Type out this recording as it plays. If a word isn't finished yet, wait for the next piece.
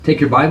Take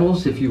your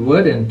Bibles, if you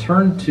would, and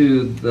turn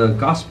to the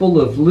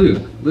Gospel of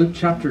Luke, Luke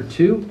chapter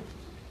 2,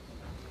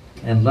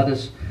 and let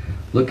us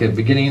look at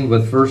beginning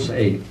with verse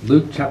 8.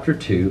 Luke chapter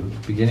 2,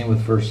 beginning with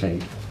verse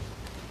 8.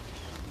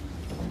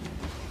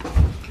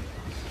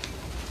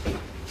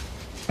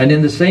 And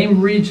in the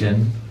same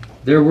region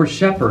there were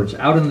shepherds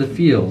out in the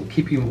field,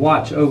 keeping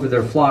watch over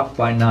their flock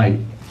by night.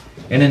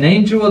 And an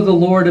angel of the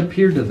Lord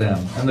appeared to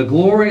them, and the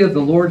glory of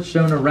the Lord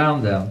shone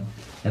around them,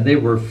 and they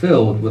were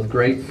filled with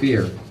great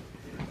fear.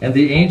 And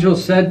the angel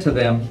said to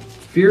them,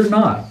 "Fear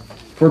not,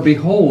 for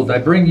behold, I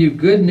bring you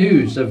good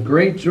news of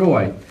great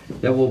joy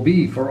that will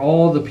be for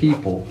all the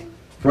people.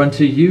 For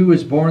unto you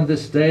is born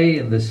this day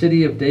in the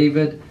city of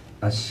David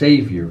a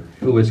Savior,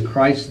 who is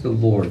Christ the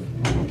Lord.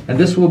 And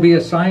this will be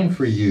a sign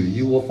for you.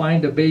 You will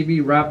find a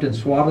baby wrapped in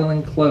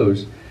swaddling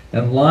clothes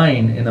and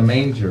lying in a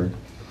manger."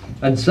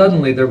 And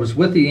suddenly there was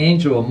with the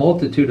angel a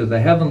multitude of the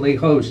heavenly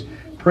host,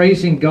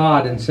 praising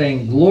God and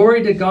saying,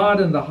 "Glory to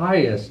God in the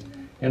highest,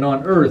 and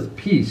on earth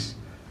peace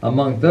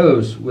among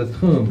those with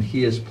whom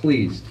he is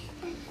pleased."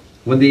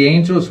 When the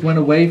angels went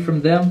away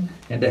from them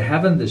into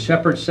heaven, the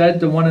shepherds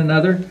said to one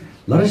another,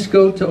 "Let us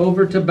go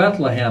over to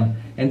Bethlehem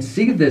and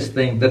see this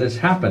thing that has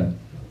happened,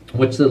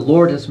 which the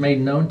Lord has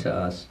made known to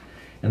us."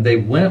 And they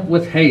went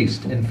with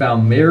haste and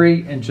found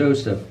Mary and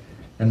Joseph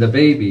and the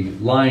baby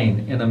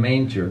lying in a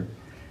manger.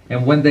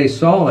 And when they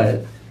saw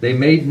it, they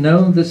made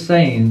known the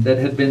saying that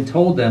had been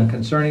told them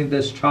concerning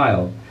this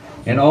child.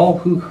 And all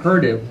who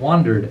heard it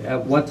wondered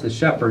at what the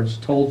shepherds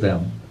told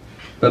them.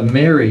 But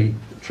Mary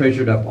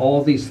treasured up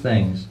all these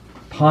things,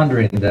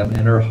 pondering them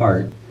in her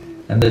heart.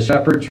 And the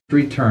shepherds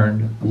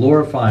returned,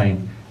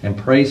 glorifying and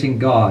praising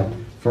God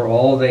for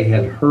all they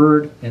had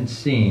heard and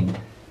seen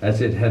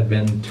as it had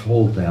been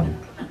told them.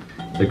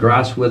 The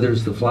grass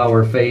withers, the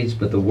flower fades,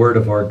 but the word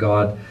of our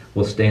God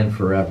will stand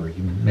forever.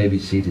 You may be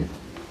seated.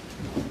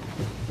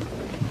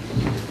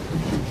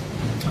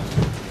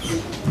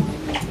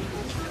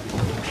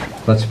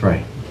 Let's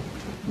pray.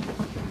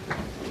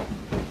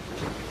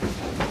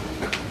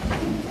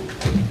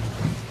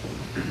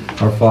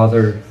 Our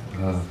Father,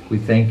 we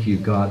thank you,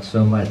 God,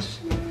 so much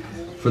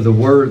for the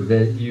word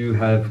that you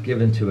have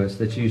given to us,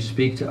 that you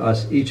speak to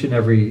us each and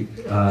every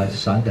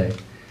Sunday.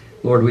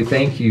 Lord, we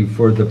thank you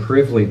for the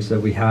privilege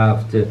that we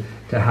have to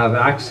have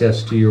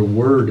access to your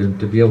word and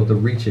to be able to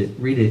read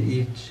it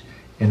each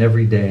and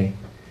every day.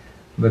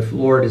 But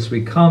Lord, as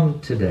we come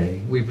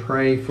today, we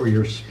pray for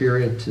your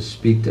Spirit to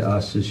speak to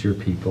us as your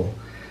people.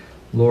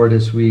 Lord,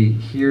 as we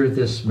hear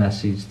this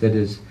message that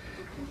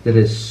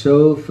is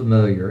so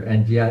familiar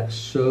and yet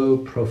so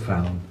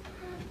profound,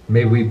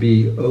 may we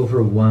be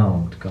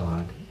overwhelmed,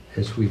 God,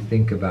 as we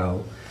think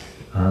about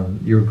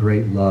your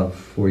great love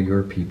for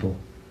your people.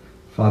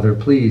 Father,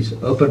 please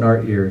open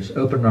our ears,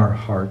 open our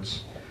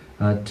hearts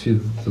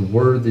to the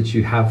word that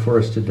you have for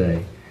us today.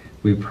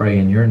 We pray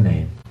in your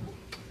name.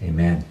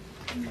 Amen.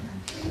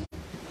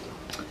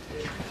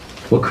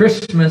 Well,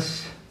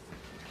 Christmas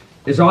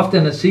is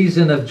often a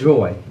season of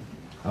joy.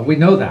 We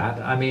know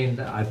that. I mean,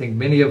 I think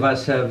many of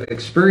us have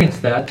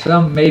experienced that,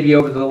 some maybe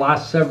over the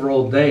last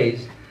several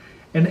days.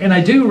 And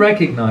I do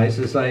recognize,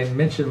 as I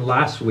mentioned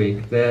last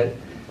week, that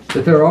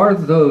there are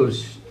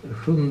those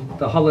whom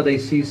the holiday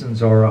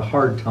seasons are a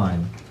hard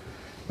time.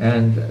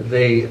 And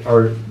they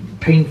are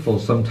painful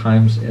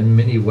sometimes in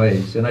many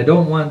ways. And I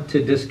don't want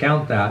to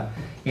discount that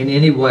in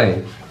any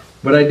way.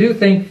 But I do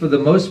think for the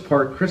most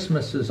part,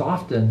 Christmas is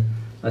often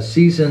a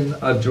season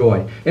of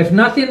joy. If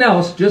nothing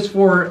else, just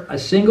for a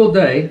single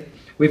day,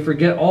 we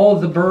forget all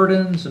the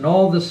burdens and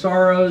all the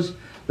sorrows,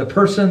 the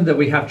person that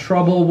we have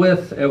trouble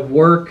with at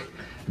work,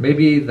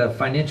 maybe the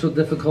financial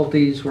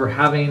difficulties we're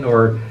having,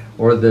 or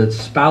the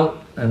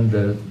spout and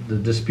the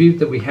dispute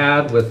that we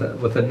had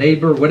with a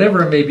neighbor,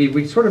 whatever it may be.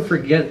 We sort of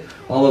forget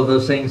all of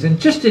those things and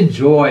just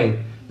enjoy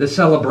the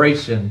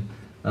celebration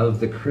of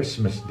the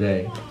Christmas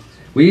day.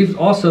 We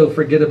also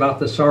forget about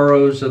the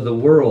sorrows of the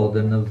world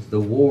and of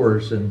the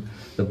wars and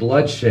the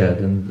bloodshed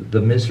and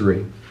the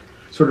misery.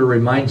 Sort of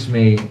reminds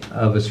me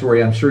of a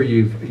story I'm sure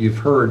you've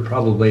heard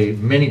probably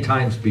many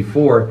times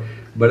before,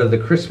 but of the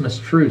Christmas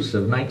truce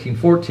of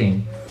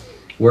 1914,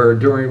 where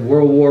during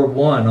World War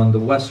I on the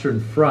Western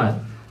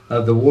Front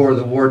of the war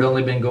had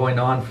only been going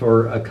on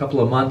for a couple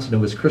of months, and it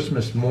was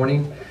Christmas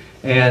morning,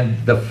 and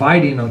the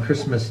fighting on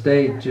Christmas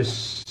Day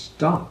just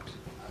stopped.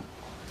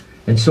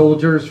 And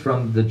soldiers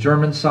from the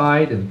German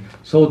side and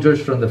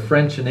soldiers from the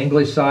French and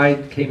English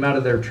side came out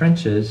of their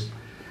trenches,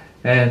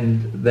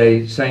 and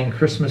they sang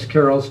Christmas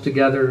carols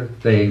together.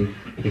 They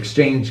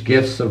exchanged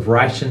gifts of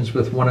rations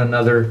with one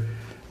another.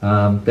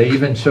 They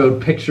even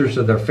showed pictures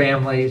of their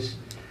families.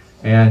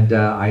 And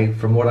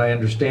from what I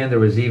understand, there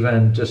was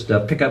even just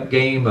a pickup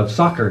game of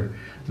soccer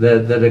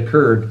that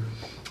occurred.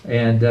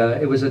 And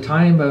it was a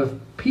time of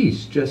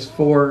peace just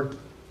for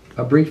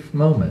a brief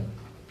moment.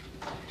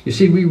 You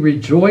see, we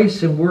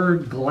rejoice and we're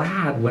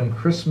glad when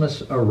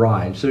Christmas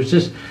arrives. There's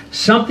just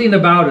something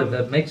about it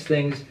that makes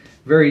things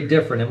very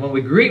different. And when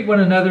we greet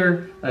one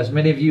another, as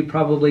many of you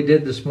probably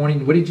did this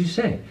morning, what did you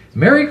say?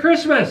 Merry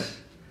Christmas!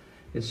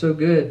 It's so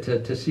good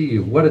to see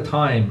you. What a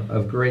time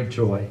of great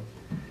joy.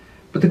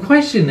 But the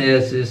question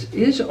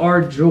is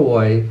our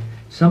joy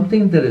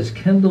something that is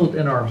kindled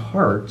in our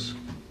hearts,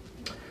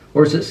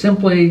 or is it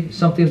simply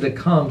something that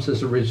comes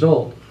as a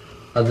result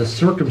of the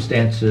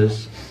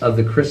circumstances of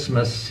the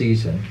Christmas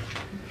season?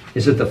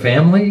 Is it the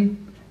family?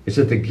 Is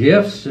it the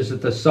gifts? Is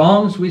it the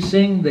songs we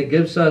sing that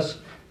gives us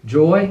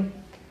joy?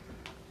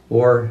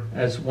 Or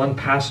as one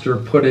pastor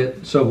put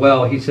it so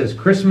well, he says,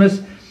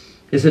 Christmas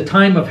is a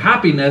time of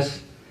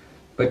happiness,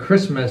 but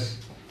Christmas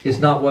is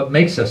not what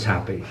makes us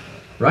happy.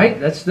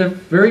 Right? That's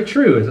very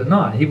true, is it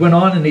not? He went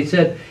on and he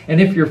said, and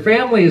if your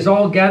family is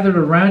all gathered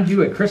around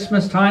you at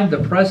Christmas time,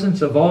 the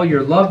presence of all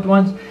your loved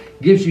ones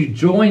gives you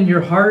joy in your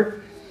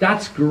heart,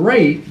 that's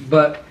great,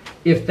 but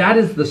if that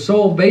is the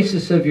sole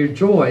basis of your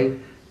joy,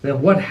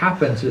 then what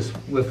happens is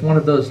if one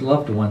of those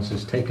loved ones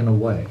is taken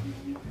away?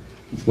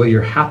 Will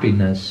your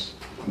happiness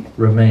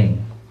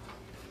remain?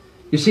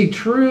 You see,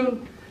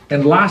 true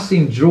and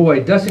lasting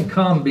joy doesn't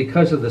come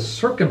because of the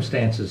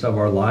circumstances of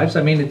our lives.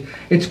 I mean,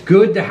 it's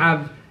good to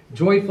have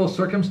joyful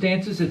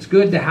circumstances. It's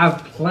good to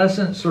have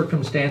pleasant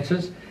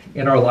circumstances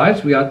in our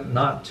lives. We ought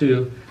not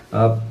to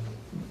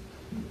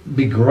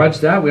begrudge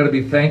that. We ought to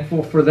be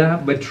thankful for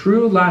that. But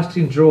true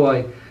lasting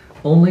joy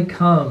only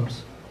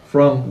comes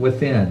from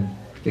within.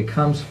 It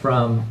comes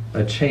from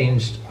a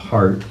changed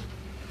heart.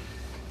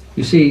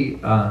 You see,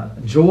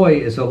 joy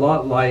is a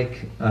lot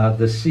like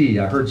the sea.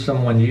 I heard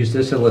someone use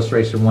this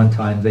illustration one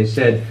time. They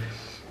said,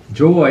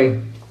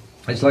 joy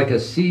is like a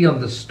sea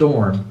on the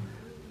storm,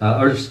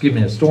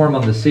 a storm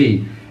on the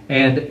sea.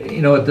 And,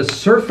 at the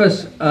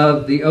surface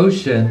of the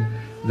ocean,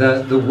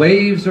 the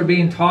waves are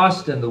being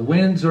tossed and the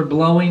winds are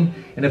blowing.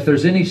 And if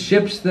there's any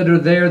ships that are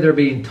there, they're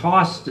being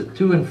tossed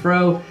to and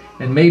fro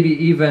and maybe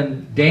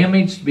even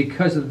damaged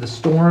because of the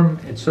storm.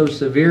 It's so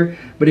severe.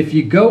 But if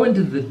you go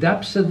into the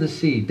depths of the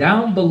sea,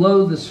 down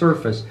below the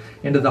surface,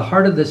 into the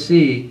heart of the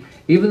sea,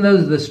 even though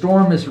the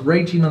storm is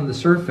raging on the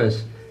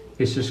surface,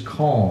 it's just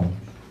calm.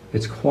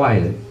 It's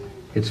quiet.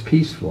 It's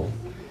peaceful.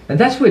 And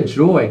that's what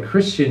joy,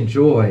 Christian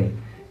joy,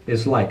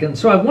 is like. And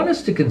so I want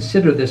us to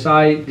consider this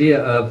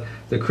idea of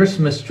the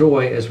Christmas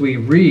joy as we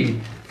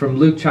read from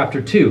Luke chapter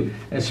 2,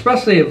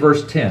 especially at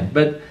verse 10.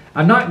 But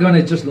I'm not going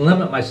to just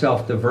limit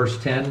myself to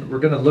verse 10. We're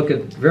going to look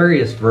at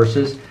various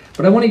verses,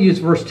 but I want to use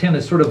verse 10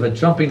 as sort of a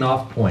jumping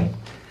off point.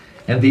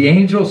 And the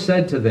angel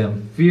said to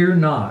them, "Fear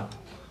not,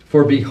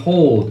 for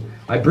behold,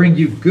 I bring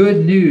you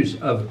good news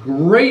of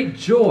great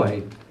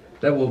joy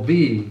that will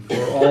be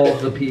for all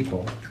the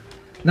people."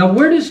 Now,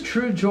 where does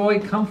true joy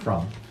come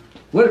from?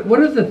 What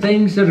are the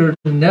things that are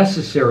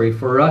necessary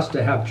for us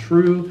to have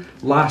true,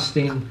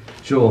 lasting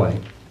joy?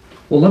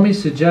 Well, let me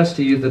suggest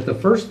to you that the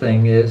first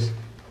thing is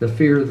the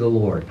fear of the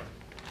Lord.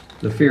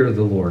 The fear of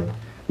the Lord.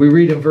 We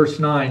read in verse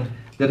 9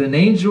 that an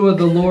angel of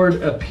the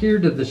Lord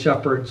appeared to the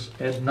shepherds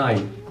at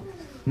night.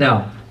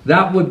 Now,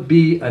 that would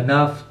be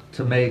enough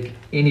to make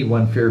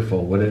anyone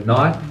fearful, would it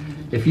not?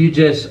 If you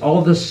just, all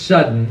of a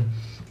sudden,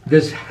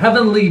 this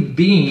heavenly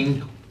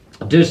being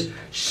just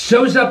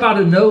shows up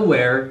out of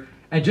nowhere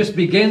and just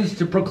begins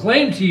to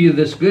proclaim to you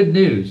this good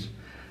news.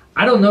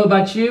 I don't know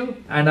about you,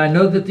 and I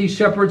know that these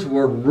shepherds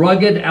were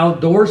rugged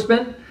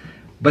outdoorsmen,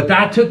 but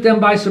that took them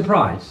by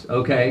surprise,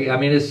 okay? I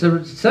mean, it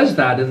says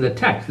that in the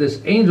text.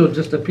 This angel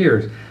just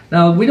appears.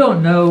 Now, we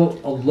don't know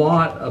a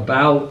lot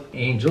about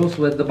angels.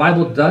 The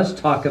Bible does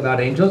talk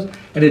about angels,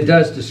 and it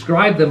does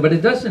describe them, but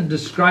it doesn't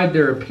describe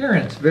their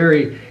appearance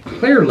very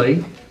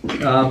clearly.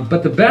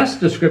 But the best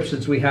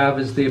descriptions we have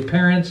is the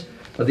appearance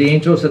of the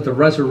angels at the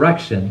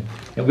resurrection.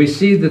 And we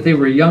see that they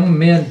were young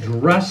men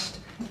dressed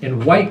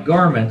in white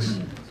garments.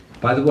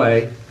 By the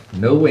way,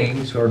 no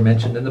wings are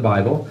mentioned in the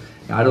Bible.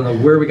 I don't know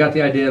where we got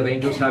the idea of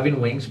angels having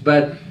wings,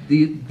 but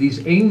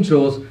these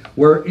angels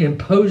were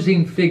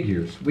imposing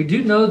figures. We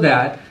do know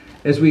that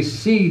as we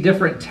see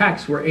different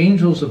texts where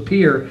angels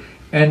appear,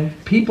 and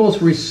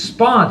people's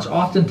response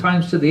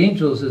oftentimes to the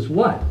angels is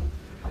what?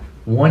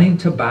 Wanting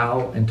to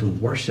bow and to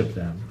worship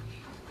them.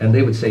 And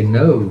they would say,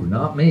 "No,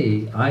 not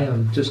me. I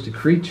am just a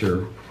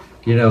creature.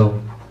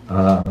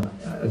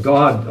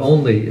 God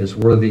only is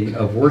worthy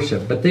of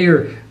worship." But they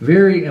are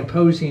very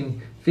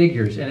imposing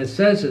figures. And it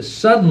says that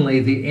suddenly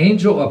the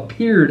angel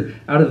appeared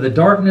out of the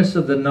darkness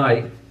of the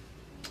night.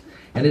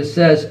 And it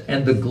says,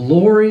 and the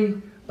glory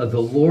of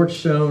the Lord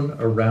shone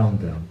around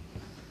them.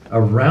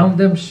 Around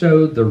them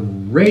showed the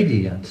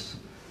radiance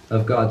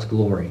of God's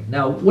glory.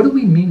 Now, what do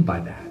we mean by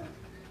that?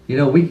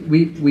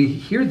 We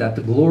hear that,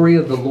 the glory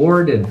of the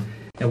Lord,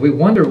 and we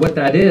wonder what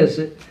that is.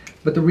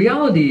 But the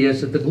reality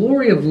is that the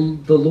glory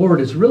of the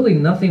Lord is really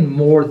nothing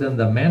more than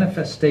the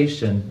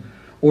manifestation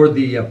or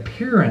the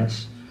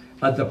appearance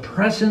of the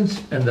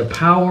presence and the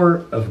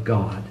power of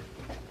God.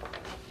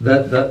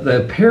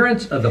 The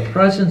appearance of the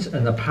presence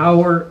and the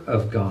power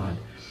of God.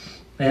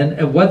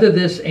 And whether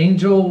this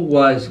angel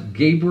was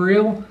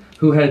Gabriel,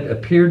 who had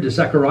appeared to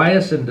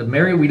Zacharias and to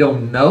Mary, we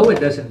don't know. It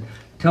doesn't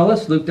tell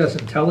us. Luke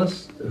doesn't tell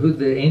us who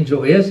the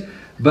angel is.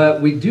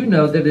 But we do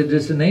know that it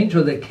is an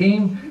angel that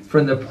came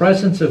from the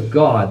presence of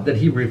God, that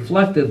he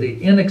reflected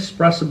the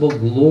inexpressible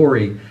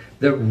glory,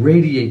 that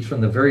radiates from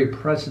the very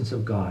presence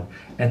of God,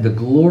 and the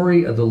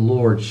glory of the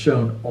Lord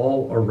shone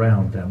all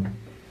around them.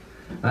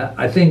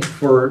 I think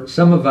for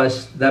some of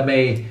us that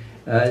may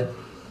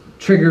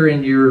trigger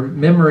in your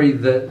memory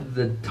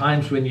the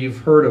times when you've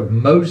heard of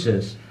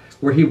Moses,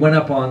 where he went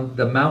up on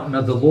the mountain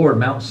of the Lord,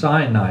 Mount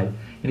Sinai,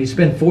 and he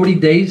spent 40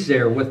 days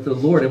there with the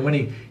Lord. And when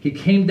he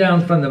came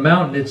down from the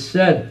mountain, it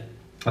said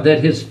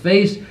that his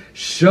face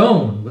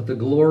shone with the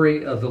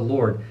glory of the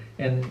Lord.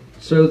 And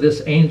so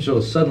this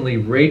angel suddenly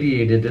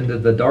radiated into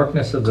the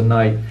darkness of the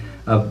night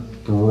a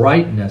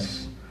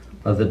brightness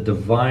of the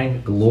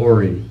divine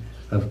glory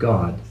of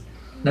God.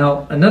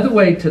 Now, another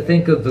way to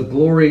think of the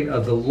glory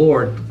of the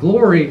Lord,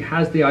 glory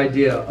has the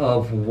idea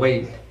of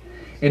weight.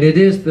 And it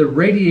is the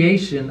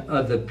radiation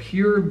of the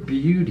pure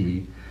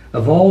beauty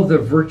of all the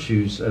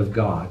virtues of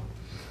God.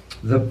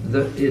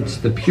 It's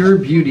the pure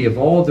beauty of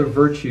all the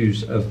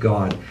virtues of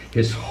God.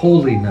 His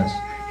holiness,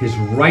 His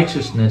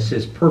righteousness,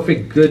 His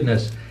perfect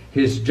goodness,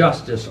 His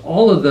justice,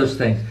 all of those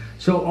things.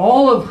 So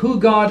all of who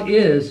God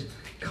is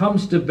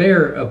comes to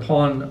bear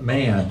upon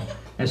man.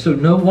 And so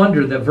no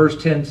wonder that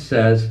verse 10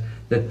 says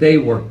that they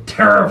were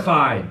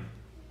terrified.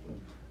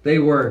 They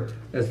were,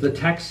 as the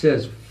text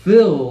says,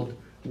 filled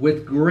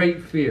with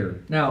great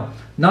fear. Now,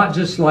 not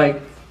just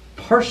like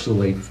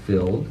partially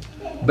filled,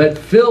 but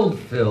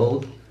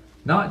filled,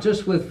 not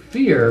just with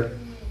fear,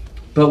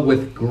 but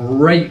with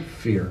great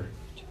fear.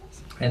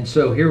 And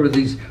so here were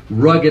these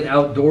rugged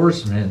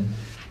outdoorsmen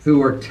who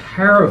were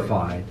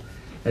terrified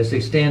as they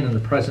stand in the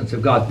presence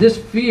of God. This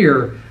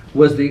fear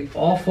was the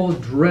awful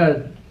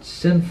dread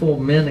sinful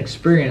men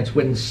experience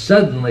when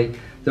suddenly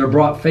they're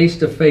brought face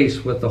to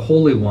face with the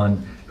Holy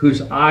One,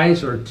 whose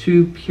eyes are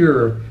too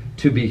pure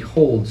to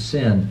behold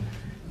sin.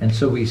 And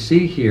so we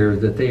see here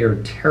that they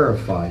are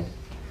terrified.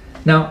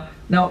 Now,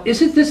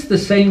 isn't this the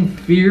same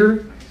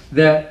fear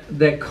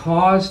that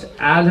caused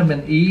Adam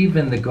and Eve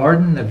in the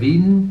Garden of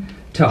Eden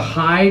to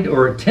hide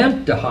or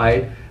attempt to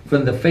hide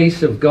from the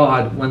face of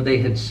God when they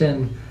had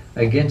sinned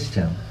against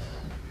Him?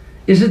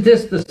 Isn't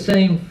this the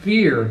same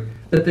fear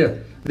that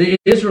the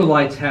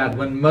Israelites had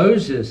when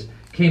Moses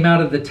came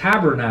out of the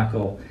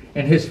tabernacle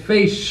and his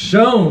face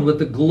shone with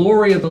the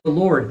glory of the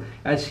Lord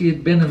as he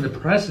had been in the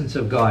presence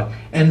of God?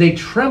 And they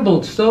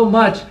trembled so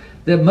much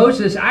that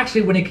Moses,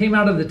 actually, when he came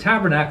out of the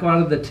tabernacle,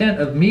 out of the tent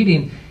of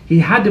meeting, he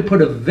had to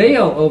put a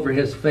veil over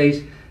his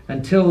face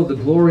until the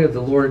glory of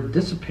the Lord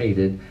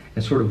dissipated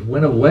and sort of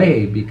went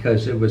away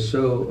because it was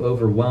so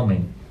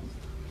overwhelming.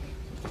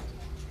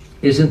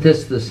 Isn't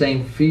this the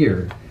same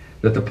fear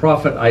that the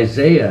prophet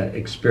Isaiah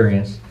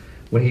experienced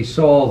when he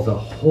saw the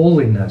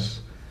holiness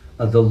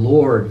of the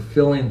Lord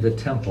filling the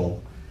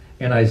temple?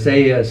 And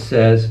Isaiah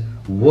says,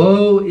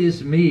 "Woe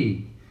is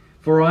me,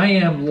 for I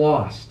am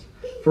lost.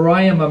 For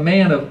I am a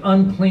man of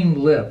unclean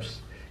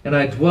lips, and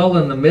I dwell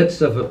in the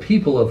midst of a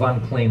people of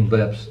unclean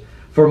lips.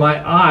 For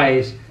my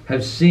eyes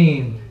have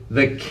seen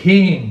the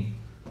King,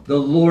 the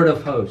Lord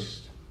of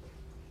hosts."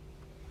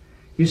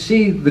 You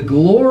see, the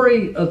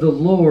glory of the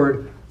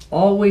Lord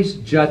always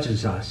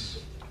judges us.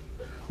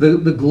 The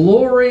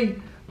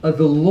glory of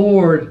the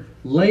Lord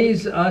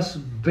lays us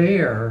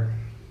bare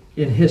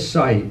in His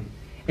sight,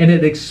 and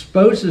it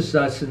exposes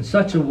us in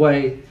such a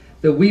way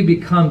that we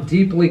become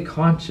deeply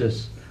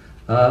conscious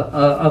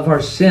of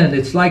our sin.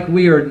 It's like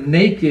we are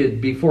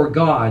naked before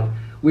God.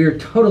 We are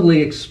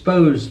totally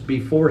exposed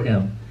before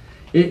Him.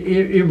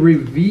 It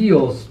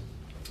reveals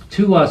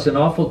to us in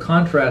awful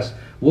contrast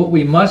what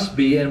we must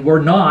be and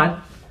we're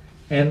not,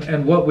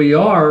 and what we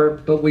are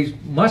but we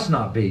must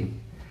not be.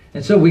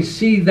 And so we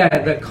see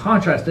that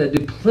contrast, that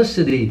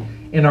duplicity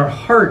in our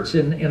hearts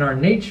and in our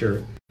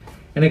nature.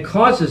 And it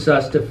causes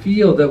us to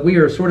feel that we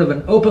are sort of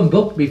an open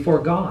book before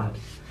God.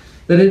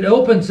 That it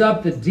opens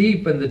up the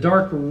deep and the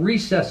dark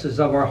recesses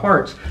of our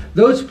hearts.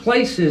 Those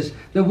places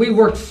that we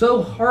work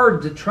so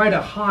hard to try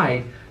to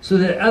hide so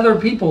that other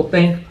people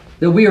think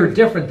that we are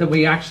different than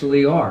we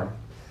actually are.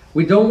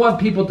 We don't want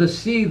people to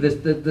see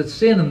the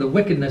sin and the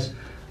wickedness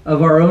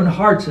of our own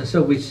hearts, and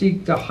so we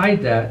seek to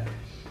hide that.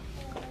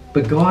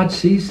 But God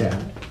sees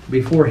that.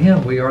 Before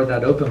Him, we are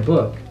that open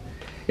book.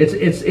 It's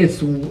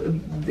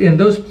in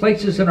those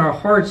places in our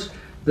hearts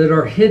that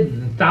are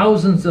hidden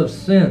thousands of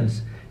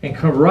sins and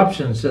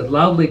corruptions that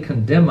loudly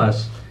condemn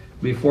us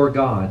before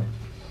God.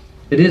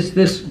 It is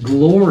this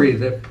glory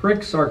that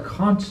pricks our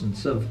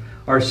conscience of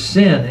our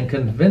sin and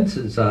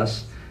convinces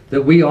us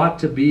that we ought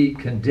to be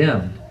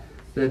condemned.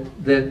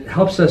 That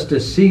helps us to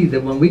see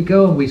that when we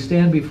go and we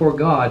stand before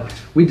God,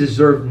 we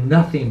deserve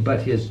nothing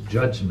but His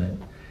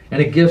judgment.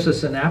 And it gives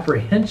us an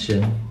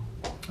apprehension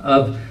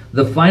of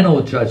the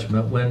final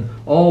judgment when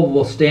all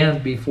will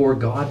stand before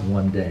God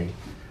one day.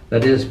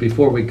 That is,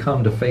 before we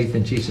come to faith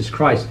in Jesus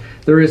Christ.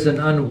 There is an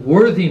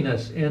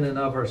unworthiness in and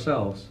of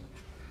ourselves.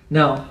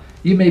 Now,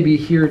 you may be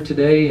here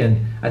today,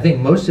 and I think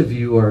most of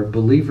you are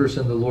believers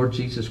in the Lord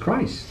Jesus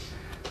Christ.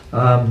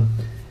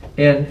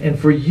 And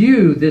for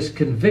you, this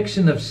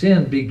conviction of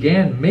sin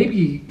began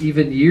maybe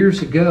even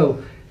years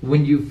ago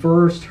when you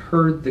first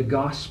heard the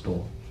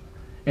gospel.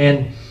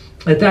 And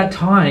at that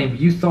time,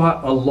 you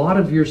thought a lot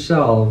of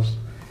yourselves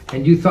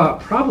and you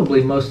thought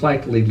probably most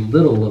likely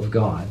little of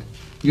God.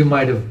 You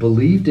might have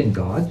believed in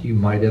God. You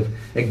might have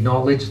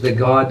acknowledged that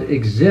God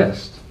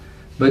exists.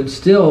 But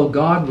still,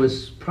 God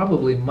was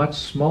probably much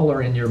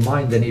smaller in your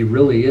mind than he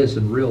really is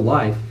in real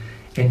life.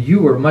 And you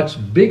were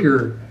much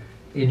bigger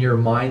in your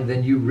mind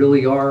than you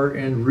really are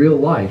in real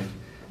life,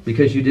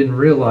 because you didn't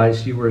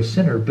realize you were a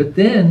sinner. But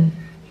then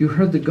you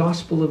heard the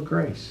gospel of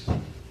grace.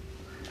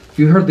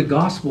 You heard the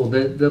gospel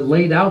that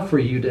laid out for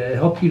you to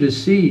help you to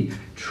see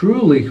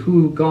truly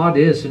who God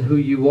is and who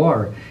you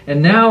are.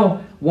 And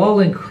now, while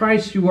in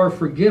Christ you are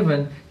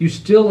forgiven, you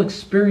still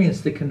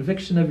experience the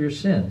conviction of your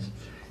sins.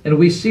 And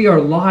we see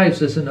our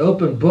lives as an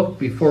open book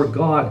before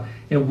God,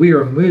 and we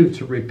are moved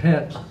to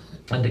repent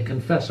and to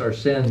confess our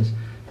sins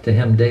to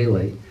him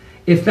daily.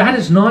 If that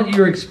is not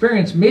your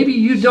experience, maybe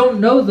you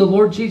don't know the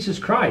Lord Jesus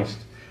Christ.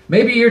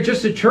 Maybe you're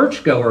just a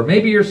churchgoer.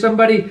 Maybe you're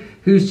somebody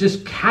who's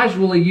just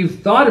casually, you've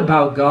thought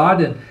about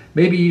God, and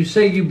maybe you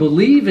say you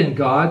believe in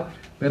God,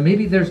 but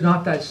maybe there's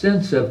not that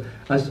sense of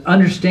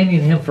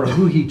understanding him for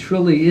who he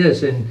truly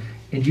is, and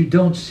you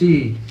don't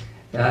see,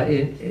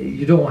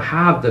 you don't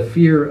have the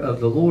fear of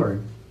the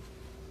Lord.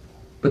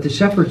 But the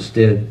shepherds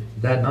did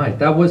that night.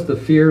 That was the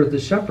fear of the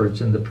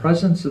shepherds in the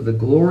presence of the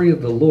glory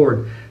of the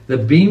Lord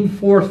that beamed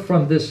forth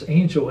from this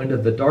angel into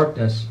the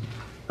darkness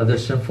of their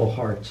sinful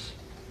hearts.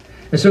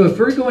 And so if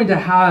we're going to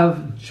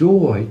have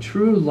joy,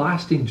 true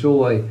lasting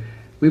joy,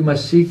 we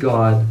must see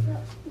God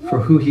for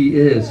who he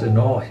is in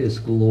all his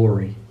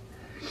glory.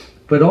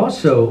 But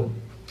also,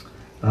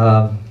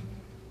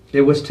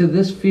 it was to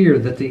this fear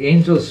that the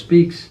angel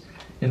speaks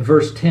in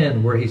verse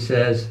 10, where he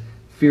says,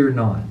 "Fear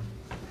not."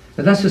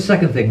 And that's the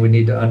second thing we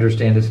need to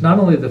understand. It's not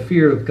only the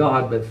fear of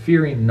God, but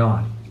fearing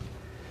not.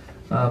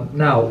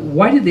 Now,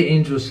 why did the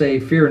angel say,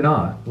 "Fear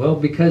not"? Well,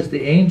 because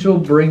the angel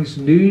brings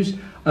news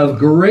of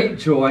great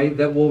joy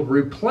that will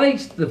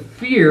replace the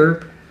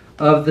fear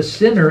of the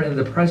sinner in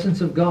the presence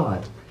of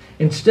God.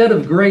 Instead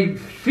of great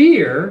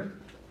fear,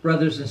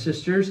 brothers and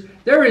sisters,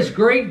 there is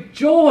great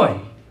joy.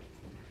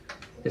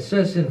 It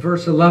says in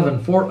verse 11,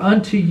 "For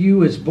unto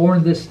you is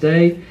born this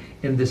day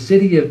in the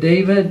city of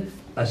David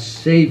a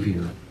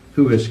Savior,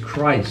 who is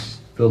Christ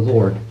the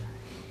Lord."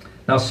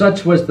 Now,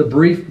 such was the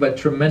brief but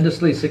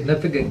tremendously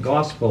significant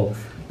gospel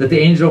that the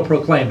angel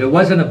proclaimed. It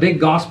wasn't a big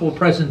gospel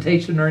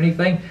presentation or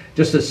anything,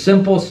 just a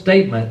simple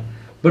statement,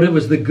 but it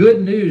was the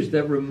good news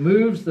that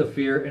removes the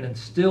fear and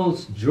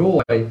instills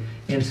joy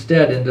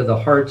instead into the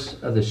hearts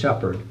of the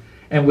shepherd.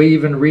 And we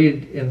even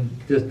read in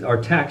our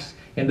text,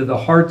 into the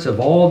hearts of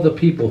all the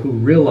people who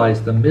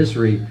realize the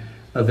misery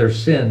of their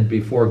sin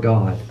before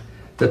God,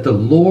 that the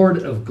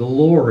Lord of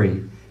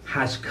glory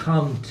has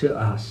come to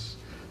us.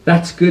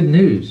 That's good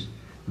news.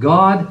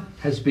 God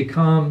has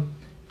become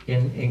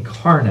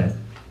incarnate.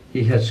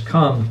 He has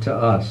come to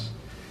us.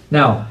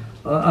 Now,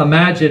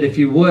 imagine, if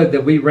you would,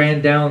 that we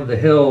ran down the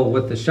hill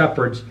with the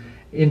shepherds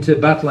into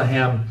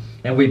Bethlehem,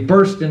 and we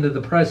burst into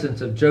the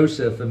presence of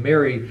Joseph and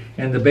Mary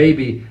and the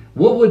baby.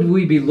 What would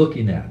we be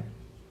looking at?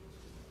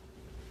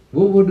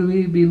 What would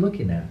we be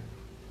looking at?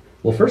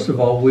 Well, first of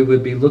all, we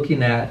would be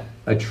looking at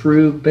a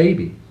true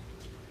baby.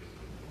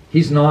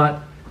 He's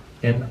not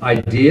an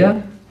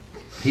idea.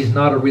 He's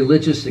not a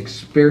religious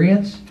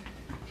experience.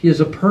 He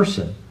is a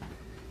person.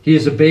 He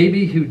is a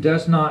baby who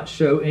does not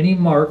show any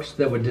marks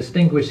that would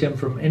distinguish him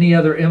from any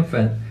other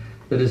infant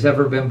that has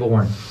ever been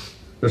born.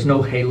 There's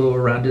no halo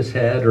around his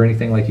head or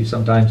anything like you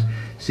sometimes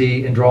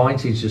see in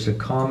drawings. He's just a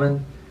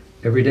common,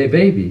 everyday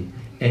baby.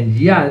 And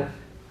yet,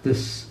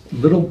 this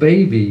little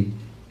baby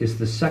is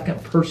the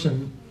second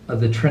person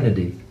of the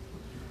Trinity,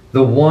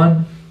 the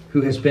one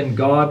who has been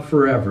God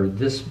forever.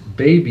 This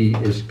baby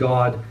is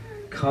God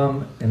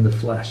come in the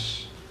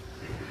flesh.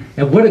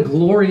 And what a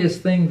glorious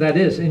thing that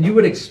is. And you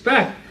would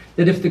expect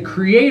that if the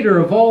creator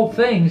of all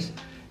things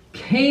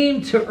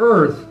came to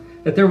earth,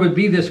 that there would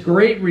be this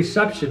great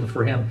reception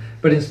for him.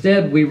 But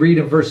instead, we read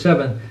in verse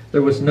 7,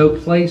 there was no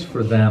place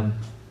for them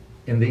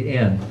in the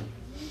inn.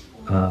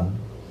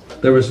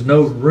 There was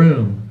no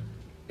room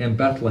in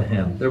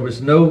Bethlehem. There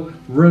was no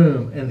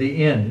room in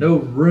the inn. No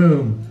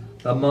room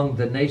among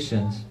the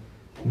nations.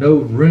 No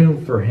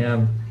room for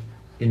him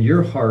in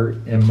your heart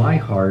and my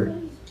heart,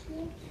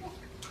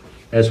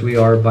 as we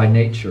are by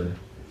nature.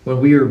 When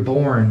we are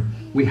born,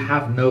 we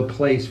have no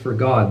place for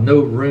God, no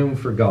room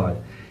for God.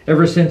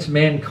 Ever since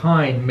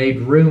mankind made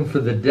room for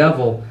the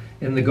devil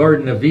in the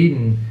Garden of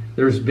Eden,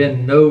 there's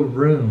been no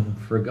room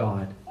for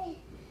God.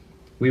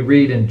 We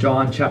read in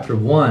John chapter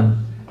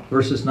 1,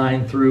 verses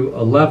 9 through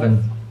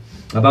 11,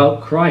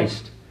 about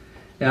Christ,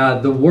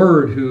 the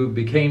Word who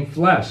became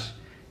flesh.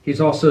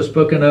 He's also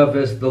spoken of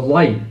as the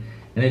light.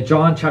 And in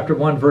John chapter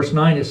 1, verse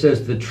 9, it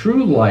says, "The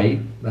true light,"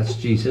 that's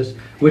Jesus,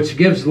 "which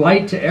gives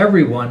light to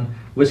everyone,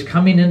 was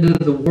coming into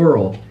the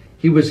world.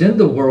 He was in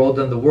the world,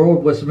 and the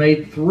world was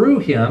made through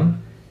him,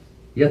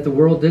 yet the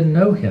world didn't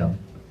know him.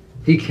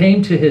 He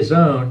came to his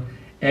own,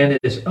 and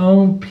his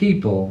own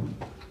people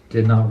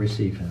did not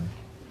receive him."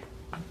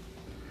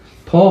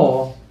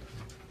 Paul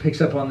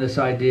picks up on this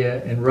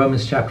idea in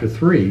Romans chapter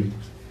 3.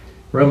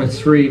 Romans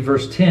 3,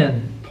 verse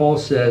 10, Paul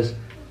says,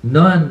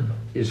 "None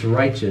is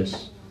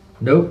righteous.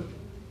 Nope,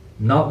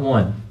 not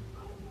one.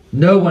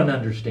 No one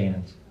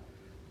understands.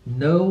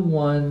 No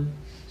one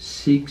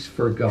seeks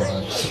for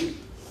God.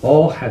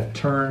 All have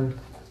turned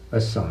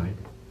aside.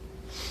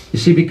 You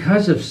see,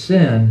 because of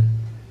sin,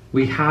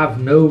 we have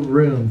no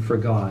room for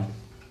God.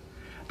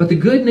 But the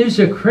good news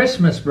of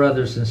Christmas,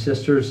 brothers and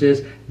sisters,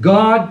 is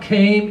God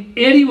came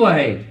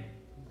anyway.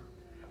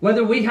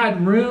 Whether we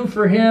had room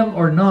for him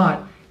or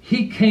not,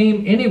 he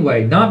came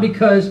anyway. Not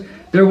because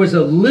there was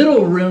a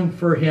little room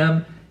for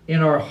him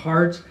in our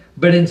hearts,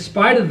 but in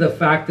spite of the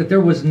fact that there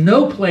was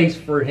no place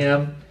for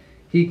him,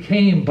 he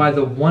came by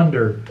the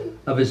wonder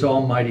of his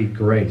almighty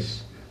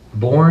grace.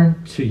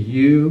 Born to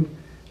you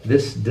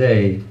this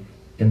day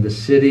in the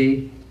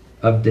city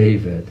of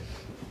David,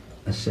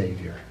 a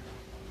Savior.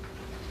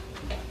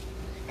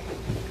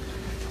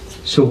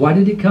 So why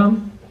did he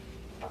come?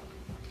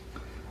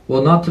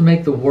 Well, not to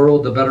make the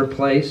world a better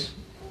place,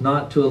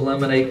 not to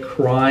eliminate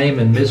crime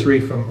and misery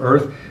from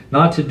earth,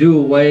 not to do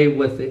away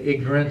with the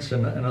ignorance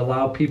and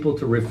allow people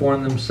to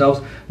reform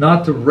themselves,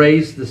 not to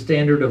raise the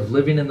standard of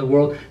living in the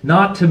world,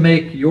 not to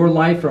make your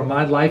life or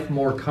my life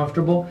more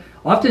comfortable.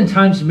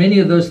 Oftentimes, many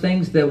of those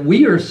things that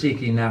we are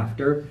seeking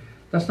after,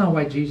 that's not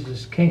why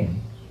Jesus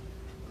came.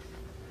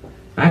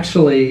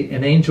 Actually,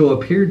 an angel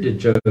appeared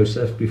to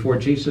Joseph before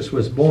Jesus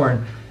was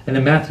born, and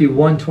in Matthew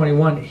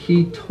 1:21,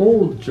 he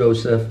told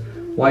Joseph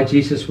why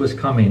Jesus was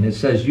coming. It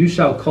says, "You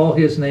shall call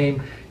his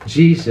name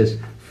Jesus,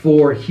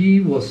 for he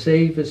will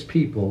save his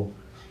people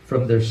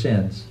from their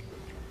sins."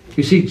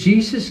 You see,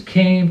 Jesus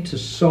came to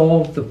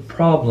solve the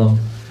problem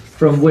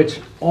from which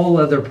all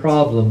other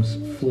problems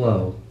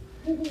flow,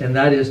 and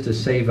that is to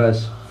save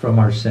us from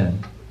our sin.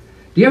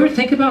 Do you ever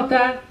think about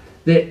that?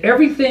 That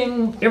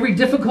everything, every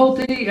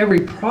difficulty, every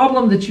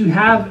problem that you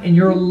have in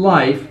your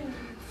life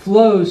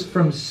flows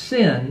from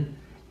sin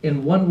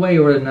in one way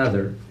or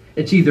another.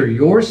 It's either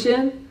your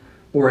sin,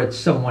 or it's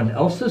someone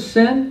else's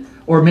sin,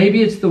 or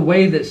maybe it's the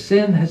way that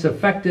sin has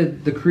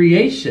affected the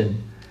creation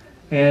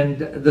and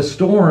the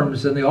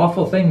storms and the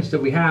awful things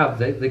that we have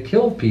that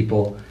kill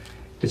people.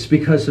 It's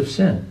because of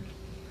sin.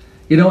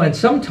 You know, and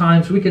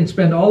sometimes we can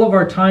spend all of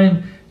our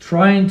time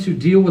trying to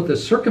deal with the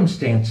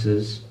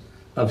circumstances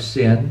of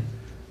sin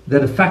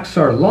that affects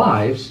our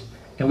lives,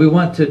 and we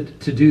want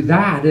to do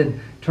that and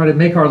try to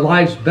make our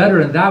lives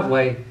better in that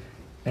way,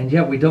 and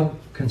yet we don't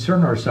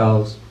concern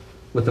ourselves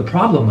with the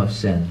problem of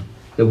sin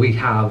that we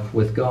have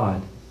with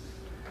God.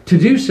 To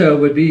do so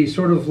would be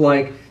sort of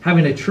like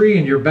having a tree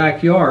in your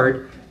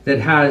backyard that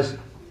has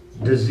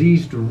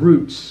diseased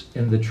roots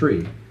in the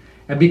tree.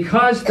 And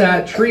because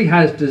that tree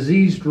has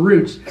diseased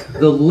roots,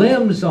 the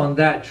limbs on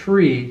that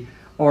tree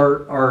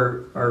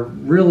are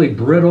really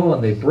brittle,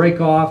 and they break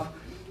off,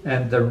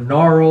 and they're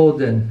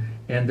gnarled, and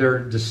they're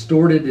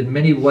distorted in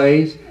many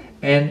ways.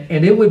 And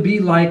it would be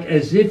like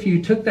as if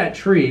you took that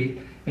tree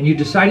and you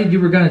decided you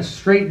were going to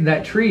straighten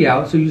that tree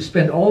out, so you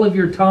spend all of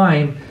your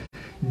time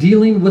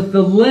dealing with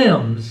the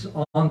limbs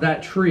on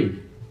that tree.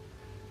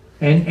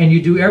 And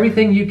you do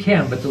everything you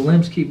can, but the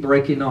limbs keep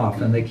breaking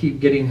off, and they keep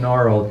getting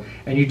gnarled,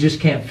 and you just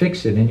can't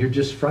fix it, and you're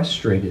just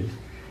frustrated.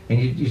 And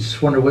you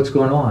just wonder what's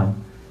going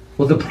on.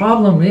 Well, the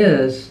problem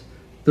is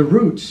the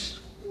roots.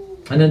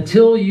 And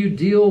until you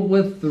deal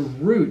with the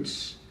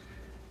roots,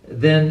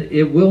 then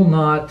it will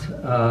not,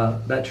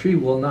 that tree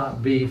will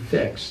not be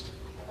fixed.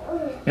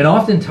 And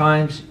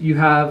oftentimes you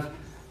have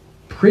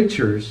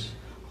preachers,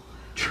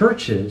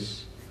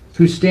 churches,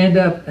 who stand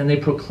up and they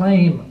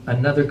proclaim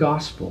another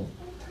gospel.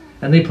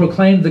 And they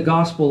proclaim the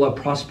gospel of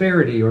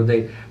prosperity, or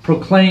they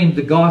proclaim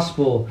the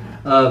gospel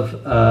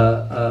of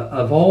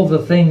all the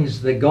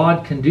things that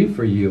God can do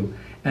for you.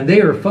 And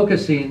they are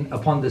focusing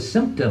upon the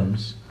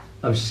symptoms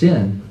of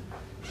sin,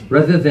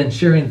 rather than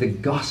sharing the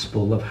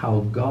gospel of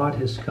how God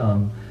has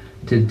come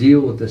to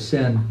deal with the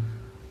sin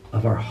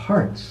of our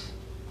hearts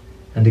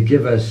and to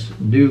give us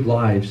new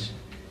lives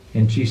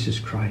in Jesus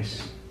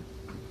Christ.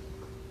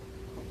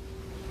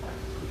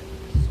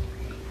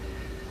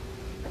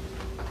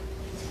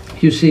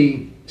 You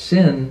see,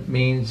 sin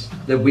means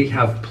that we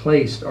have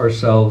placed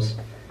ourselves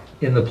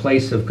in the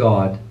place of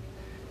God.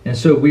 And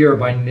so we are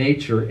by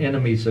nature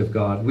enemies of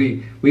God.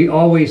 We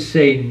always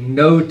say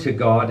no to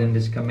God and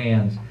his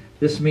commands.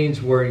 This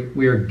means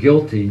we are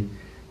guilty.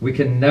 We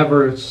can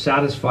never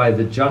satisfy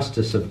the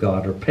justice of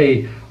God or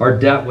pay our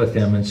debt with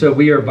him. And so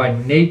we are by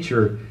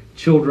nature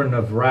children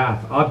of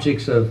wrath,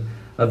 objects of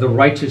the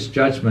righteous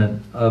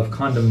judgment of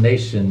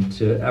condemnation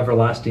to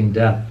everlasting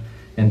death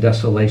and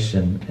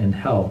desolation and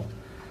hell.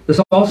 This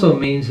also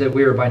means that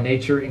we are by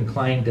nature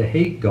inclined to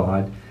hate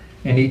God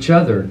and each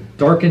other,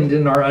 darkened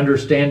in our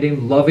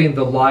understanding, loving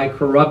the lie,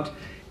 corrupt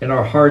in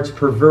our hearts,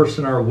 perverse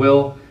in our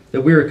will,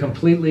 that we are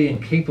completely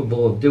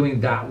incapable of doing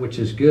that which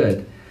is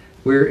good.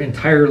 We're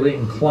entirely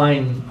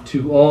inclined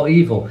to all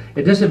evil.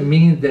 It doesn't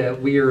mean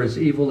that we are as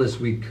evil as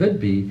we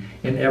could be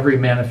in every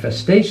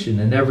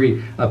manifestation, in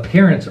every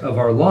appearance of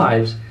our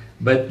lives,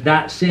 but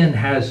that sin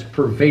has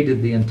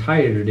pervaded the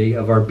entirety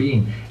of our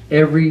being.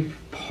 Every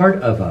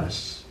part of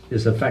us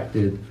is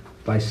affected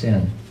by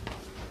sin.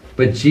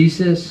 But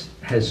Jesus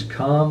has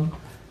come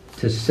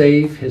to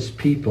save his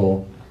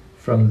people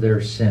from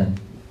their sin.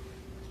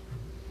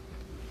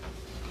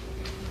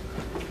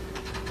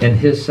 And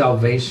his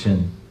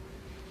salvation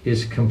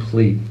is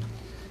complete.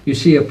 You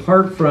see,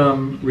 apart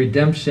from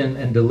redemption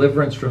and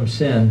deliverance from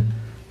sin,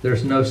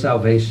 there's no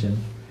salvation.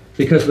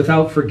 Because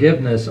without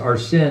forgiveness, our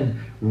sin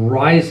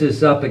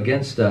rises up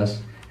against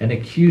us and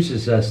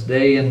accuses us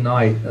day and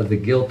night of the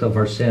guilt of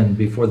our sin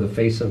before the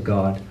face of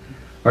God.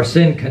 Our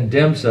sin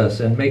condemns us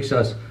and makes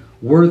us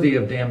worthy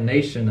of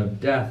damnation,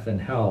 of death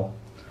and hell.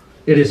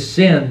 It is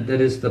sin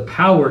that is the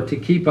power to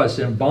keep us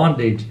in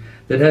bondage,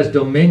 that has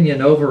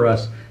dominion over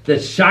us,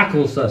 that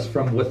shackles us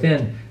from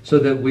within so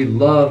that we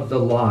love the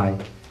lie.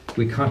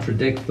 We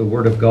contradict the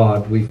word of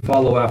God. We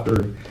follow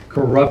after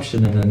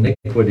corruption and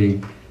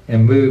iniquity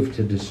and move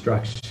to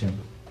destruction.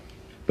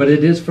 But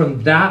it is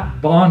from that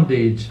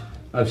bondage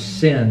of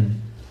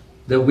sin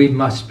that we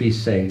must be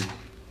saved,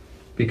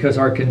 because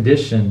our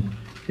condition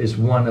is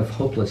one of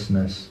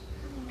hopelessness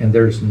and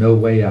there's no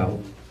way out.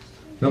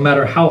 No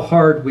matter how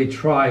hard we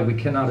try, we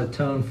cannot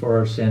atone for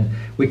our sin.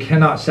 We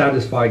cannot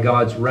satisfy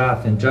God's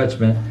wrath and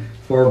judgment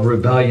for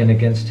rebellion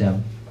against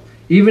him.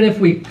 Even if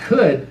we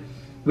could,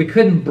 we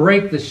couldn't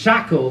break the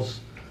shackles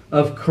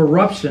of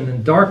corruption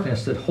and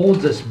darkness that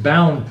holds us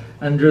bound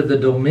under the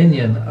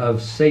dominion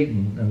of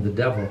Satan and the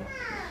devil.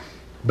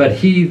 But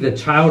he, the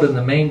child in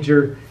the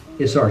manger,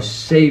 is our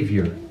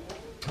Savior.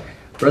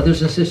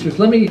 Brothers and sisters,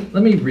 let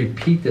me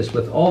repeat this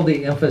with all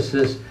the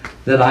emphasis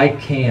that I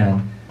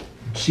can.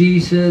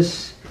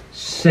 Jesus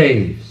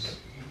saves.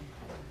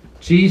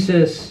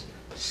 Jesus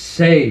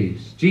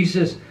saves.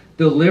 Jesus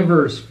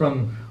delivers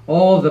from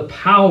all the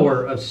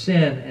power of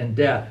sin and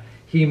death.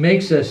 He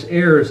makes us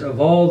heirs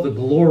of all the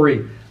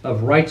glory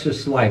of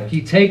righteous life.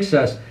 He takes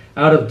us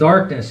out of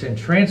darkness and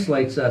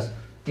translates us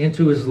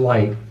into his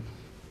light.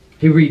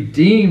 He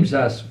redeems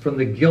us from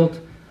the guilt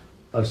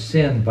of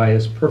sin by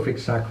his perfect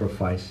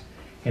sacrifice.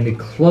 And he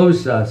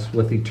clothes us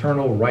with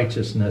eternal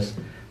righteousness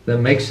that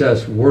makes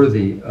us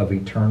worthy of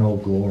eternal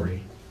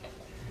glory.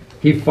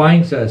 He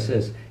finds us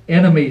as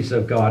enemies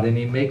of God and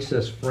he makes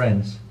us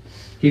friends.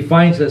 He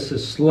finds us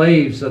as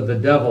slaves of the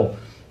devil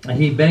and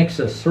he makes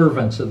us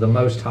servants of the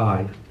Most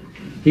High.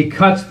 He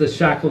cuts the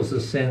shackles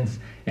of sins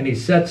and he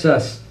sets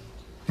us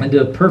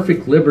into the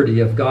perfect liberty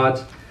of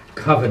God's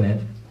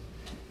covenant.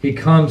 He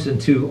comes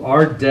into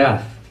our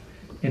death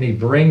and he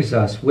brings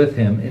us with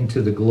him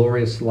into the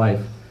glorious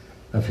life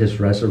of his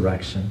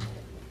resurrection.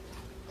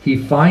 He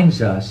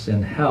finds us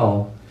in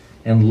hell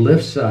and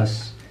lifts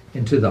us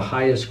into the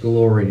highest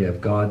glory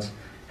of God's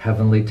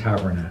heavenly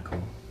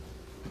tabernacle.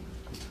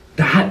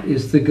 That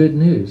is the good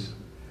news.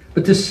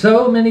 But to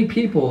so many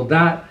people,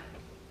 that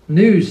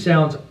news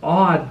sounds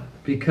odd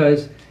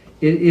because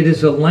it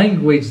is a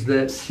language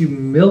that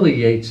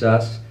humiliates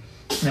us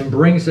and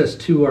brings us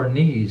to our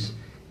knees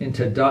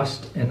into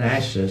dust and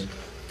ashes.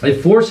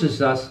 It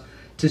forces us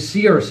to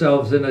see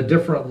ourselves in a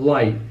different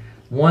light,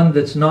 one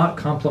that's not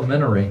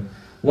complimentary,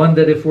 one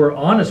that if we're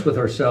honest with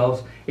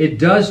ourselves, it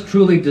does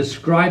truly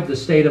describe the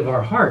state of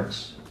our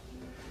hearts.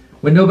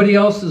 When nobody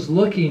else is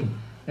looking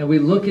and we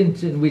look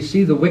into and we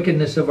see the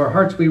wickedness of our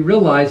hearts, we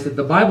realize that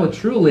the Bible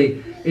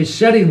truly is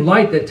shedding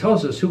light that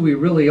tells us who we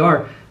really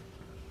are.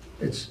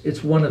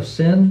 It's one of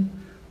sin,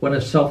 one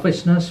of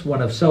selfishness,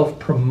 one of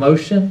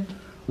self-promotion,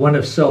 one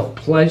of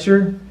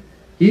self-pleasure.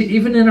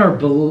 Even in our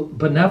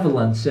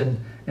benevolence and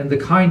the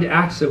kind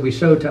acts that we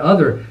show to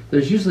others,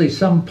 there's usually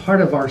some part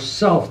of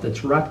ourself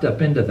that's wrapped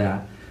up into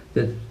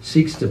that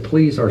seeks to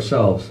please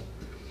ourselves.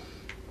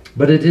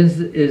 But it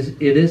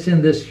is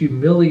in this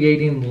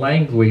humiliating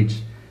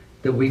language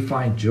that we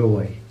find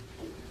joy,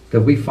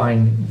 that we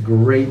find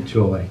great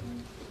joy.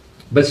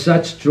 But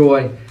such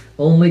joy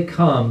only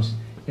comes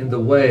in the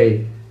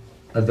way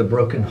of the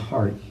broken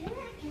heart.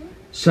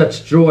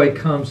 Such joy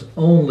comes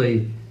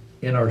only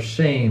in our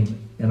shame,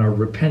 in our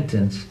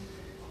repentance,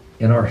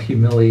 in our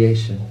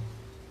humiliation.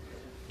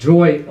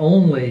 Joy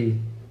only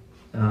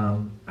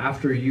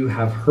after you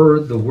have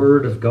heard the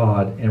word of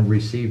God and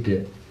received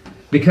it.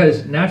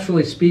 Because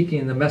naturally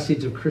speaking, the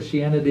message of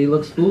Christianity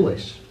looks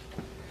foolish.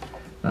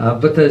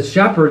 But the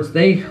shepherds,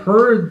 they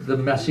heard the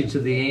message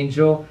of the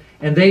angel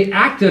and they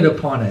acted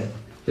upon it.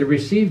 They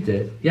received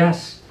it.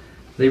 Yes,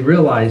 they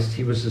realized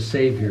he was the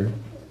Savior.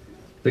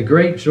 The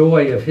great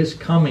joy of his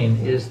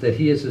coming is that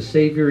he is a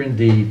Savior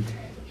indeed.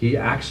 He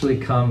actually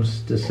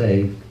comes to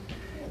save.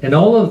 And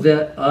all of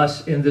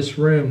us in this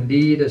room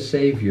need a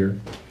Savior.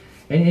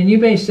 And you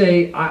may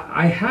say,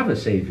 I have a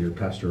Savior,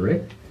 Pastor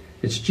Rick.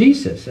 It's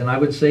Jesus. And I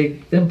would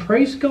say, then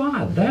praise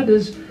God. That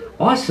is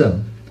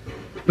awesome.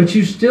 But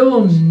you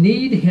still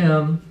need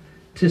him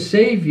to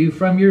save you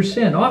from your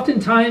sin.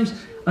 Oftentimes,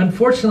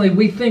 unfortunately,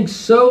 we think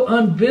so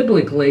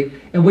unbiblically,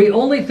 and we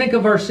only think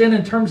of our sin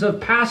in terms of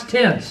past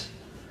tense.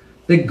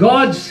 That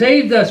God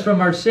saved us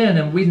from our sin,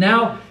 and we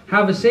now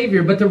have a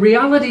Savior. But the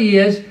reality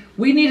is,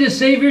 we need a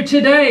Savior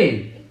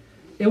today.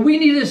 And we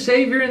need a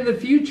Savior in the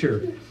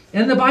future.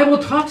 And the Bible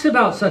talks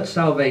about such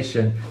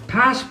salvation,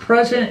 past,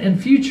 present,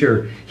 and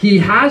future. He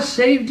has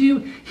saved you,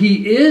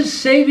 he is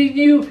saving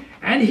you,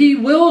 and he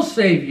will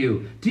save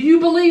you. Do you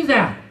believe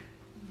that?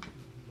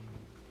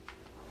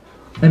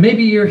 And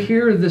maybe you're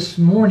here this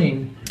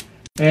morning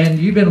and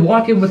you've been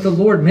walking with the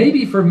Lord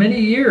maybe for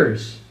many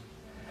years.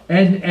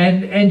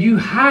 And you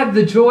had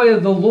the joy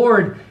of the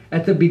Lord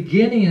at the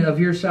beginning of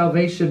your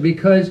salvation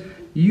because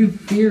you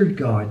feared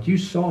God. You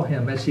saw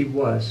Him as He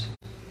was.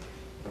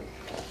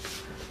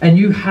 And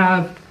you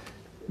have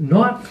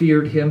not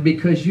feared Him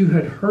because you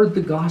had heard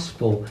the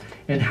gospel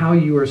and how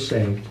you are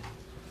saved.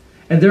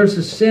 And there's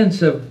a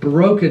sense of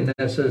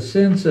brokenness, a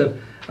sense of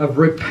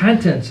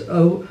repentance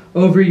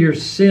over your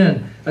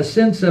sin, a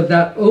sense of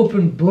that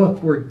open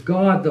book where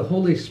God, the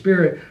Holy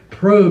Spirit,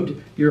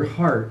 probed your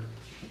heart.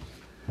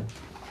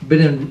 But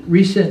in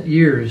recent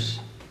years,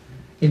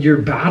 in your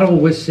battle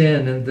with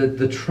sin and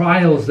the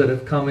trials that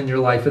have come in your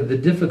life and the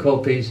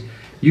difficulties,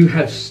 you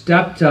have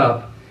stepped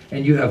up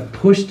and you have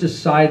pushed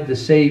aside the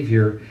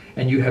Savior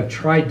and you have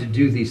tried to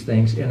do these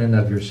things in and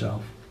of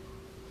yourself.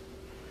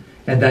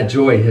 And that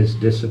joy has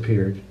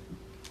disappeared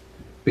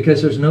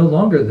because there's no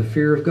longer the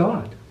fear of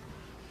God.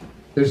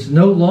 There's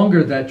no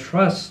longer that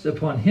trust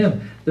upon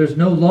Him. There's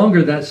no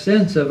longer that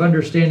sense of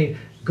understanding,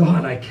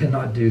 God, I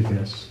cannot do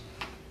this.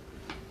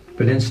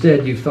 But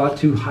instead, you've thought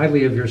too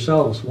highly of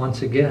yourselves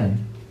once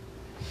again.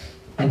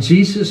 And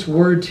Jesus'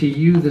 word to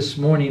you this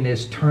morning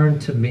is, turn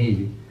to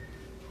me.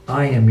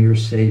 I am your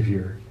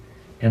Savior,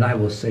 and I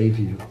will save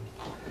you.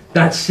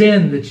 That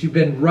sin that you've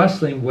been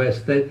wrestling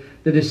with, that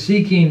is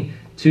seeking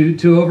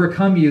to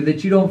overcome you,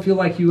 that you don't feel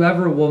like you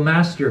ever will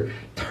master,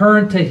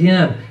 turn to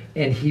Him,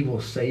 and He will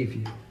save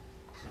you.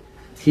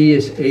 He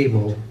is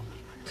able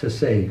to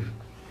save.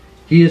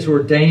 He is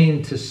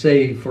ordained to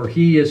save, for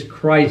He is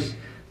Christ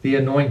the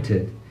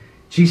Anointed.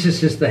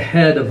 Jesus is the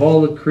head of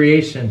all of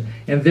creation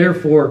and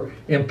therefore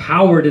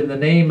empowered in the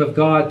name of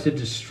God to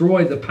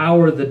destroy the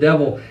power of the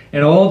devil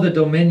and all the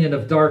dominion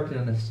of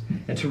darkness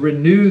and to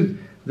renew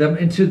them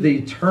into the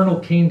eternal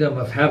kingdom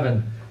of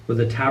heaven where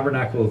the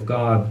tabernacle of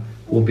God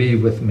will be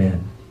with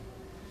men.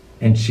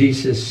 And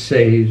Jesus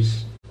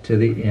saves to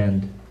the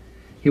end.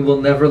 He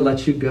will never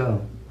let you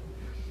go.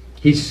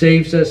 He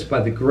saves us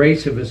by the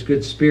grace of His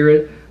good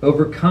Spirit,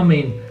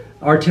 overcoming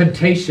our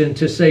temptation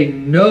to say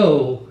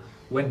no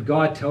when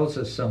God tells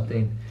us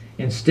something,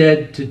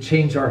 instead to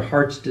change our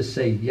hearts to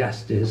say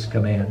yes to His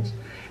commands.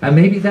 And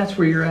maybe that's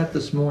where you're at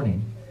this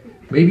morning.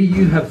 Maybe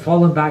you have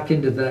fallen back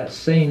into that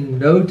saying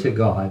no to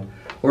God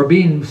or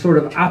being sort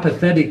of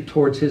apathetic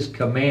towards His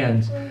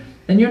commands.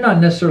 And you're not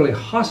necessarily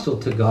hostile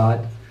to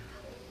God,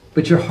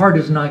 but your heart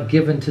is not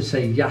given to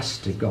say yes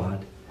to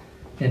God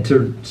and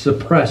to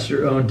suppress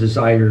your own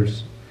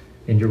desires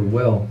and your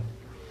will.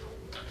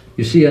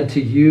 You see, unto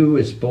you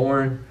is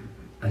born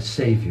a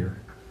Savior,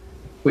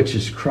 which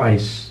is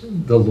Christ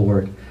the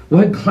Lord.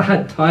 What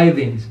glad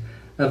tidings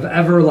of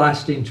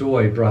everlasting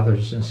joy,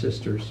 brothers and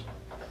sisters.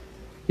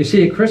 You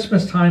see, at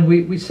Christmas time,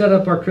 we set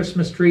up our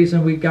Christmas trees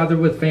and we gather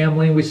with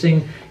family and we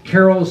sing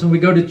carols and we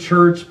go to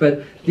church,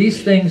 but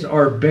these things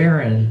are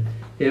barren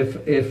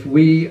if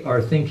we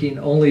are thinking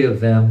only of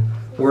them,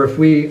 or if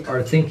we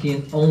are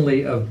thinking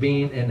only of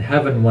being in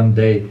heaven one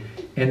day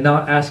and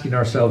not asking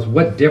ourselves,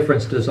 what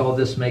difference does all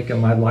this make in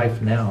my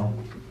life now?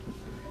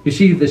 You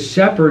see, the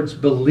shepherds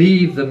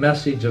believed the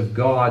message of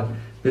God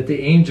that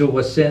the angel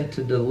was sent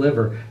to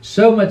deliver,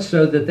 so much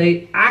so that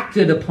they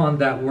acted upon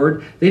that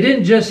word. They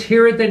didn't just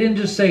hear it. They didn't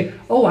just say,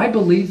 oh, I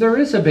believe there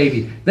is a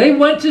baby. They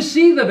went to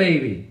see the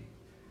baby.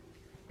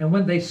 And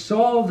when they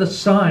saw the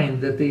sign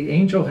that the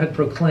angel had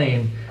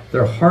proclaimed,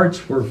 their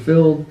hearts were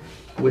filled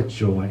with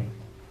joy.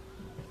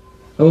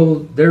 Oh,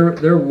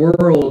 their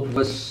world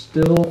was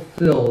still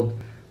filled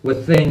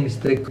with things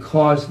that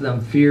caused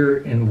them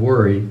fear and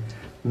worry.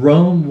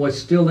 Rome was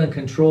still in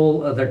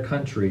control of their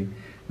country.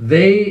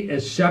 They,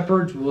 as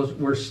shepherds,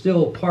 were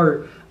still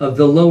part of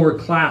the lower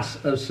class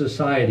of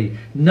society.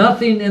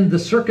 Nothing in the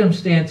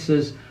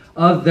circumstances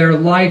of their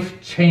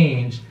life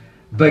changed,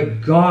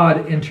 but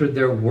God entered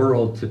their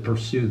world to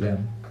pursue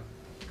them,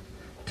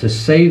 to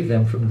save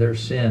them from their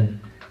sin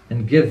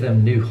and give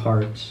them new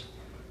hearts.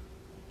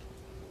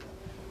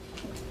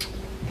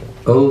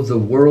 Oh, the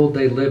world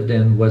they lived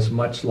in was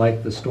much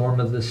like the storm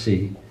of the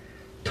sea,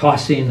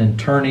 tossing and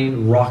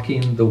turning,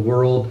 rocking the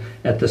world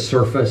at the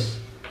surface.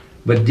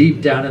 But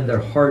deep down in their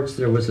hearts,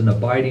 there was an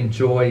abiding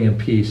joy and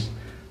peace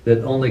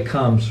that only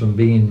comes from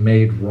being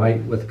made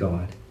right with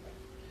God.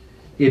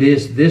 It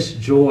is this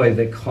joy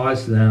that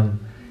caused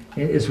them,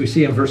 as we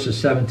see in verses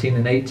 17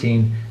 and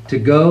 18, to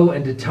go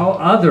and to tell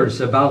others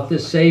about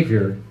this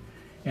Savior.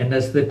 And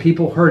as the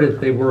people heard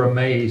it, they were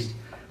amazed.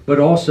 But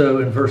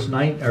also in verse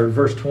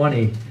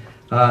 20,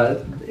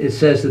 it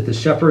says that the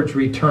shepherds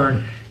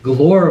returned,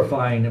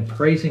 glorifying and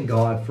praising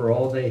God for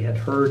all they had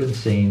heard and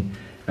seen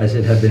as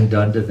it had been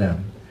done to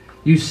them.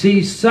 You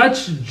see,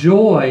 such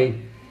joy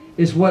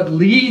is what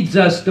leads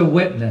us to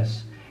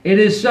witness. It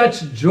is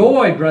such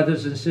joy,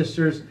 brothers and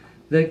sisters,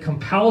 that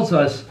compels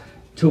us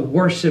to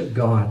worship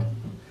God.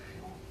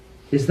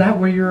 Is that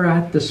where you're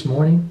at this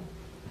morning?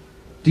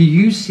 Do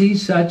you see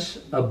such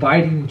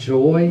abiding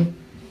joy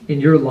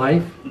in your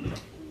life?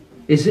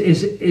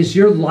 Is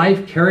your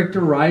life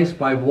characterized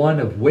by one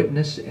of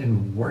witness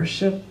and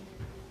worship?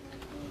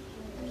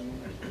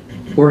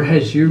 Or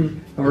has you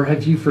Or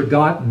have you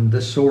forgotten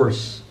the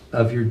source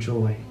of your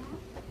joy?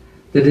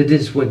 That it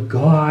is what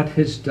God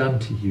has done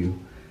to you.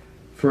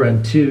 For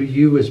unto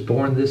you is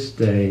born this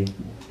day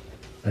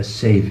a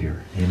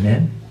Savior.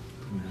 Amen?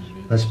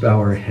 Let's bow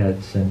our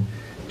heads and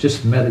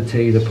just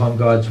meditate upon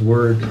God's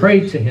word.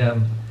 Pray to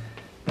him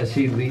as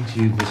he leads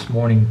you this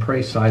morning.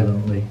 Pray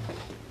silently.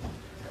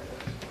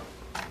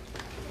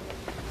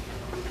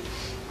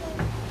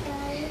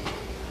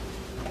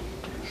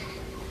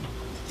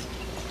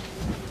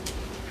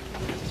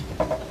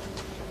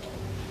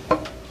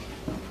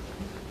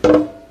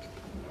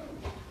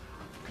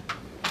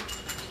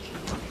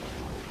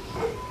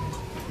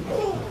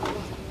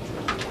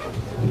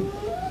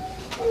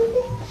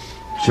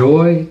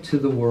 Joy to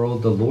the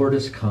world, the Lord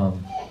is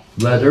come.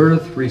 Let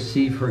earth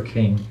receive her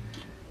King.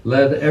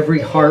 Let every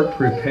heart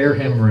prepare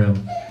him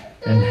room,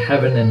 and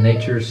heaven and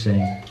nature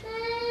sing.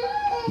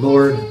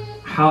 Lord,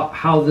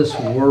 how this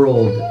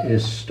world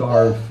is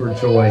starved for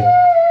joy,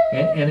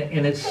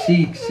 and it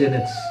seeks in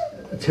its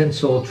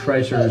tinsel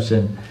treasures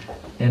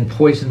and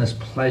poisonous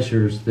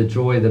pleasures the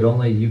joy that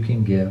only you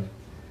can give.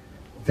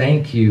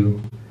 Thank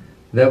you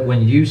that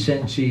when you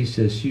sent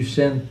Jesus, you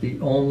sent the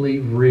only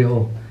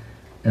real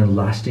and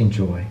lasting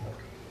joy.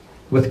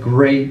 With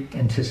great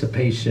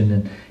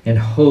anticipation and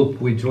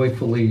hope, we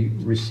joyfully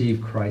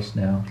receive Christ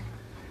now.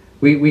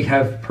 We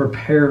have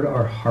prepared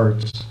our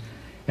hearts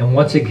and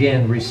once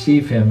again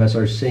receive him as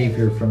our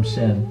Savior from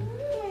sin,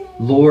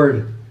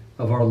 Lord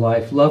of our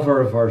life,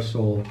 lover of our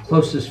soul,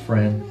 closest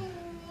friend,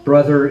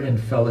 brother in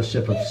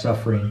fellowship of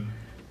suffering,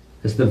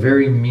 as the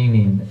very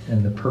meaning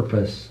and the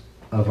purpose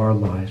of our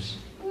lives.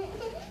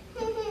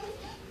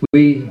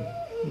 We,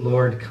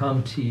 Lord,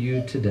 come to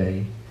you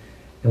today,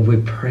 and we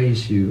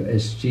praise you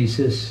as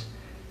Jesus,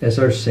 as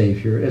our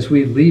Savior. As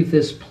we leave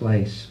this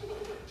place,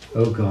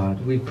 oh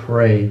God, we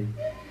pray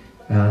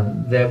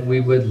that we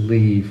would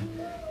leave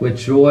with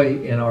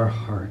joy in our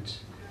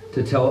hearts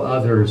to tell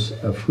others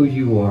of who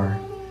you are.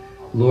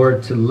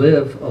 Lord, to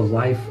live a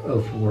life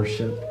of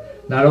worship,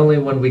 not only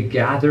when we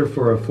gather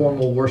for a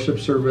formal worship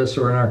service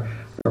or in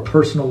our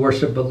personal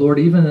worship, but Lord,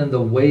 even in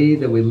the way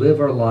that we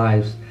live our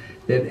lives,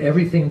 that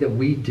everything that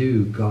we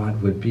do,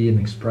 God, would be an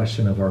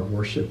expression of our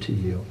worship to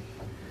you.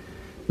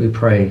 We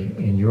pray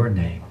in your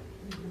name.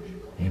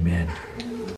 Amen.